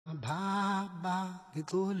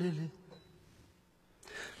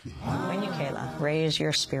Kayla, Raise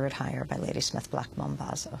Your Spirit Higher by Ladysmith Black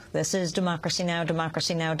Mambazo. This is Democracy Now!,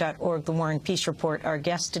 democracynow.org, The War and Peace Report. Our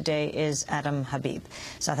guest today is Adam Habib,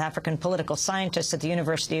 South African political scientist at the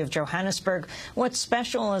University of Johannesburg. What's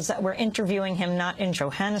special is that we're interviewing him not in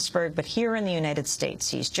Johannesburg, but here in the United States.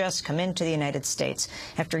 He's just come into the United States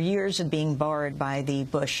after years of being barred by the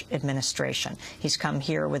Bush administration. He's come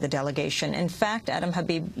here with a delegation. In fact, Adam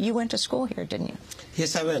Habib, you went to school here, didn't you?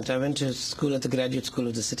 Yes, I went. I went to school at the Graduate School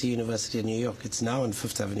of the City University of New York. It's now on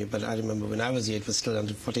Fifth Avenue, but I remember when I was here, it was still on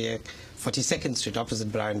 42nd Street, opposite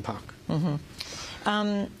Bryant Park.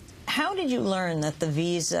 How did you learn that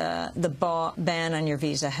the ban on your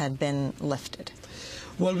visa had been lifted?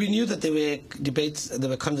 Well, we knew that there were debates, there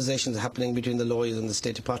were conversations happening between the lawyers on the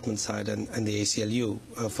State Department side and the ACLU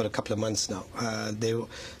for a couple of months now. The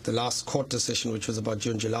last court decision, which was about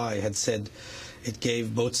June, July, had said it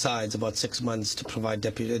gave both sides about 6 months to provide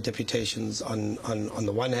deputations on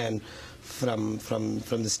the one hand from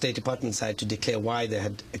the State Department side to declare why they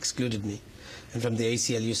had excluded me, and from the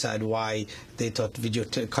ACLU side why they thought video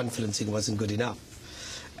conferencing wasn't good enough.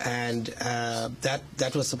 And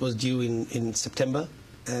that was supposed due in September,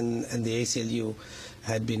 and the ACLU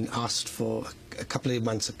had been asked for a couple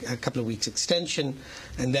of weeks extension,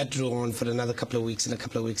 and that drew on for another couple of weeks, and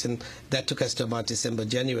that took us to about December,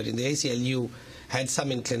 January. And the ACLU had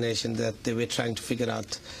some inclination that they were trying to figure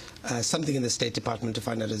out something in the State Department to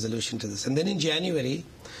find a resolution to this. And then in January,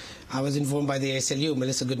 I was informed by the ACLU,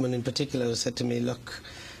 Melissa Goodman in particular, who said to me, look,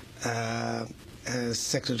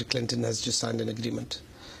 Secretary Clinton has just signed an agreement,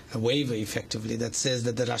 a waiver effectively, that says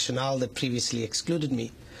that the rationale that previously excluded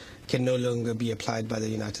me can no longer be applied by the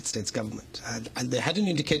United States government. And they hadn't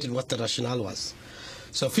indicated what the rationale was.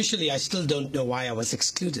 So officially, I still don't know why I was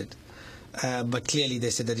excluded. But clearly,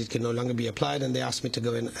 they said that it can no longer be applied, and they asked me to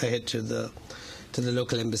go ahead to the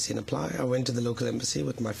local embassy and apply. I went to the local embassy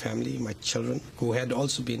with my family, my children, who had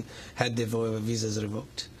also had their visas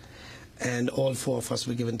revoked. And all 4 of us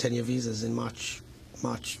were given 10-year visas in March,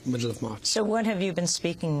 middle of March. So what have you been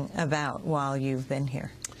speaking about while you've been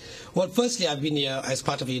here? Well, firstly, I've been here as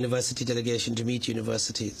part of a university delegation to meet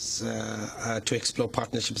universities, to explore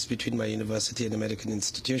partnerships between my university and American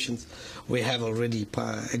institutions. We have already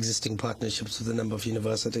existing partnerships with a number of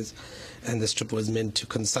universities, and this trip was meant to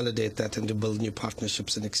consolidate that and to build new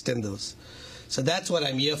partnerships and extend those. So that's what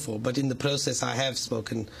I'm here for. But in the process, I have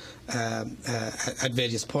spoken at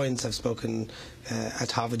various points. I've spoken at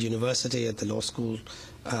Harvard University, at the law school,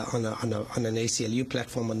 on an ACLU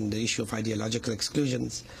platform on the issue of ideological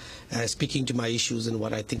exclusions, speaking to my issues and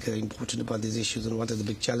what I think are important about these issues and what are the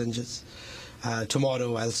big challenges.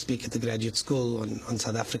 Tomorrow I'll speak at the graduate school on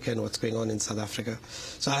South Africa and what's going on in South Africa.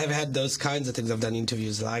 So I have had those kinds of things. I've done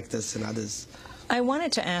interviews like this and others. I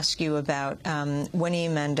wanted to ask you about Winnie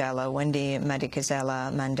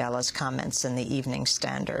Madikizela Mandela's comments in the Evening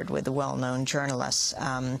Standard with the well-known journalist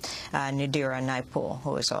Nadira Naipaul,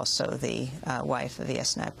 who is also the wife of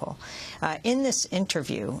E.S. Naipaul. In this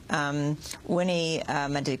interview, Winnie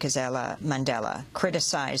Madikizela Mandela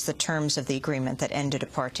criticized the terms of the agreement that ended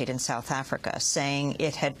apartheid in South Africa, saying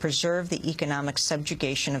it had preserved the economic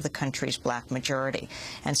subjugation of the country's black majority.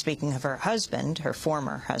 And speaking of her husband, her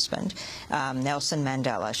former husband, Nelson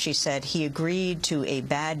Mandela, she said he agreed to a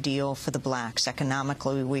bad deal for the blacks.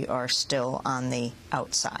 Economically, we are still on the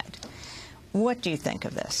outside. What do you think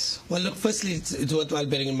of this? Well, look, firstly, it's worthwhile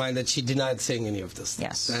bearing in mind that she denied saying any of this.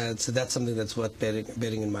 Yes. So that's something that's worth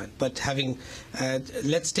bearing in mind. But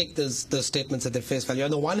let's take those statements at their face value. On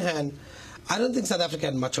the one hand, I don't think South Africa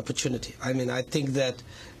had much opportunity. I mean, I think that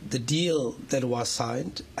the deal that was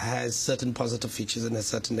signed has certain positive features and has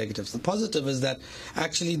certain negatives. The positive is that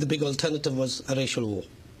actually the big alternative was a racial war.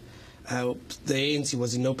 The ANC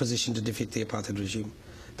was in no position to defeat the apartheid regime.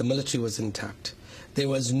 The military was intact. There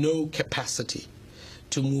was no capacity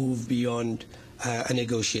to move beyond a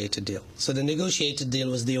negotiated deal. So the negotiated deal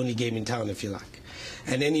was the only game in town, if you like.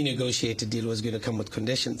 And any negotiated deal was going to come with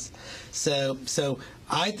conditions. So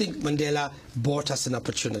I think Mandela bought us an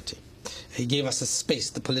opportunity. He gave us a space,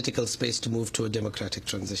 the political space, to move to a democratic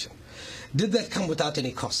transition. Did that come without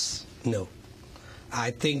any costs? No. I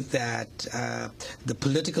think that the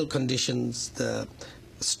political conditions, the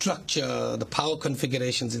structure, the power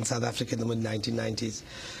configurations in South Africa in the mid-1990s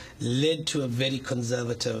led to a very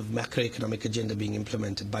conservative macroeconomic agenda being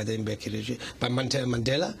implemented by the Mbeki regime, by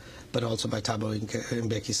Mandela, but also by Thabo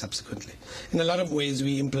Mbeki subsequently. In a lot of ways,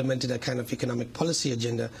 we implemented a kind of economic policy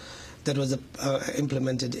agenda that was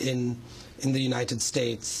implemented in the United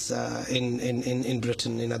States, in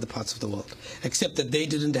Britain, in other parts of the world, except that they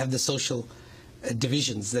didn't have the social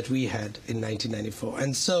divisions that we had in 1994.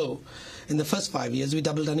 And so, in the first 5 years, we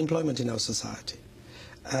doubled unemployment in our society.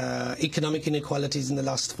 Economic inequalities in the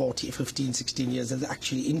last 40, 15, 16 years has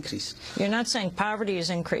actually increased. You're not saying poverty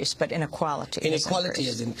has increased, but inequality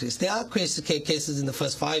has increased. There are cases in the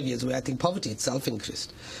first 5 years where I think poverty itself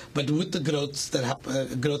increased. But with the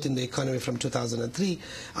growth in the economy from 2003,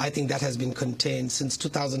 I think that has been contained. Since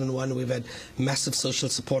 2001, we've had massive social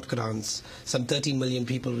support grants. Some 13 million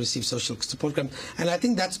people receive social support grants. And I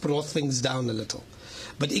think that's brought things down a little.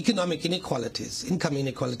 But economic inequalities, income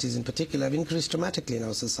inequalities in particular, have increased dramatically in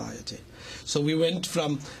our society. So we went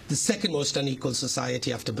from the second most unequal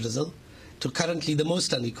society after Brazil to currently the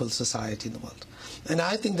most unequal society in the world. And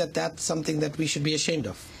I think that that's something that we should be ashamed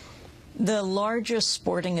of. The largest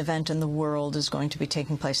sporting event in the world is going to be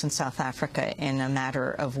taking place in South Africa in a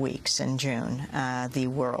matter of weeks in June, the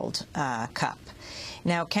World Cup.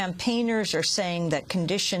 Now, campaigners are saying that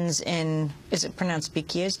conditions in, is it pronounced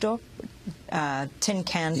Bieksdorp? Tin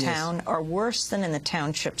Can Town are worse than in the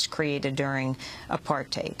townships created during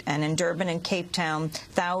apartheid. And in Durban and Cape Town,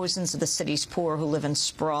 thousands of the city's poor who live in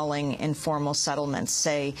sprawling informal settlements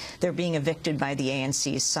say they're being evicted by the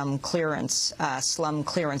ANC's slum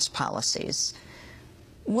clearance policies.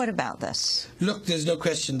 What about this? Look, there's no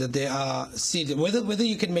question that they are seeded. Whether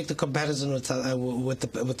you can make the comparison with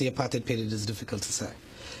the apartheid period is difficult to say.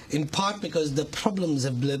 In part because the problems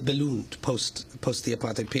have ballooned post the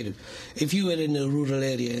apartheid period. If you were in a rural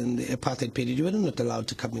area in the apartheid period, you were not allowed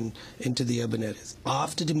to come into the urban areas.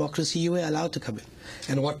 After democracy, you were allowed to come in.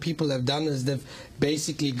 And what people have done is they've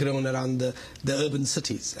basically grown around the urban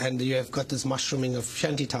cities. And you have got this mushrooming of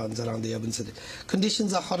shanty towns around the urban cities.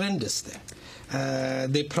 Conditions are horrendous there.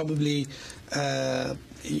 They probably,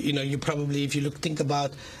 if you think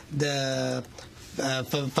about the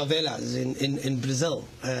favelas in Brazil.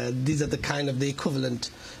 These are the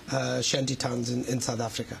equivalent shanty towns in South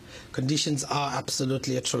Africa. Conditions are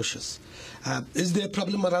absolutely atrocious. Is there a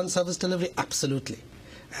problem around service delivery? Absolutely.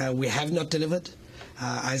 We have not delivered.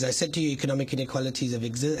 As I said to you, economic inequalities have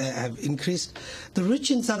increased. The rich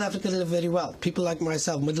in South Africa live very well. People like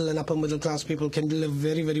myself, middle and upper middle class people, can live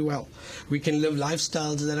very, very well. We can live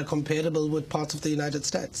lifestyles that are comparable with parts of the United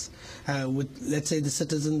States, with, let's say, the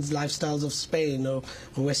citizens' lifestyles of Spain or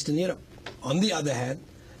Western Europe. On the other hand,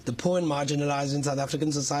 the poor and marginalized in South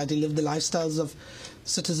African society live the lifestyles of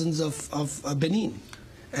citizens of Benin.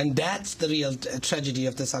 And that's the real tragedy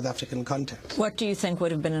of the South African context. What do you think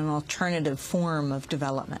would have been an alternative form of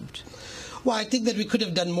development? Well, I think that we could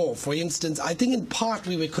have done more. For instance, I think in part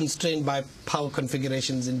we were constrained by power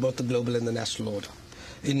configurations in both the global and the national order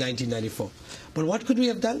in 1994. But what could we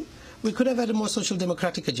have done? We could have had a more social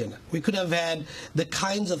democratic agenda. We could have had the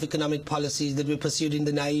kinds of economic policies that were pursued in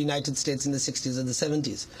the United States in the 60s and the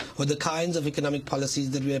 70s, or the kinds of economic policies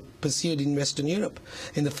that were pursued in Western Europe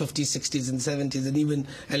in the 50s, 60s, and 70s, and even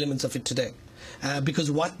elements of it today. Because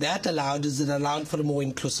what that allowed is it allowed for a more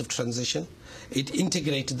inclusive transition. It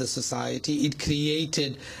integrated the society. It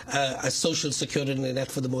created a social security net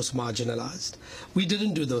for the most marginalized. We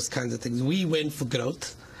didn't do those kinds of things. We went for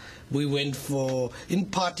growth. We went for, in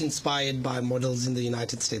part inspired by models in the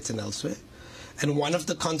United States and elsewhere. And one of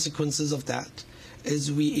the consequences of that is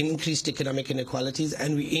we increased economic inequalities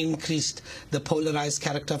and we increased the polarized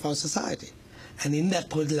character of our society. And in that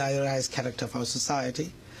polarized character of our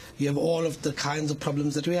society, you have all of the kinds of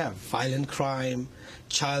problems that we have: violent crime,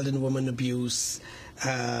 child and woman abuse,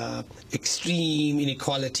 extreme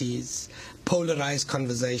inequalities, polarized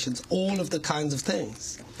conversations, all of the kinds of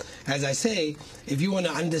things. As I say, if you want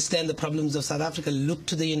to understand the problems of South Africa, look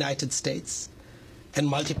to the United States and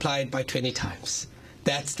multiply it by 20 times.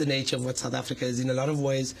 That's the nature of what South Africa is. In a lot of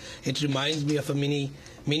ways, it reminds me of a mini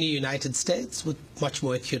United States with much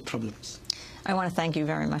more acute problems. I want to thank you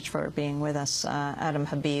very much for being with us. Adam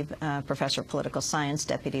Habib, Professor of Political Science,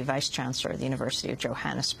 Deputy Vice Chancellor of the University of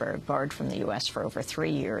Johannesburg, barred from the U.S. for over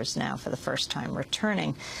 3 years now, for the first time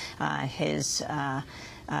returning.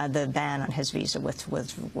 The ban on his visa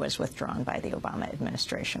was withdrawn by the Obama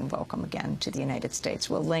administration. Welcome again to the United States.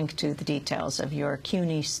 We'll link to the details of your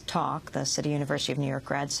CUNY talk, the City University of New York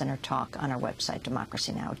Grad Center talk, on our website,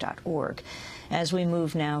 democracynow.org. As we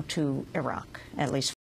move now to Iraq, at least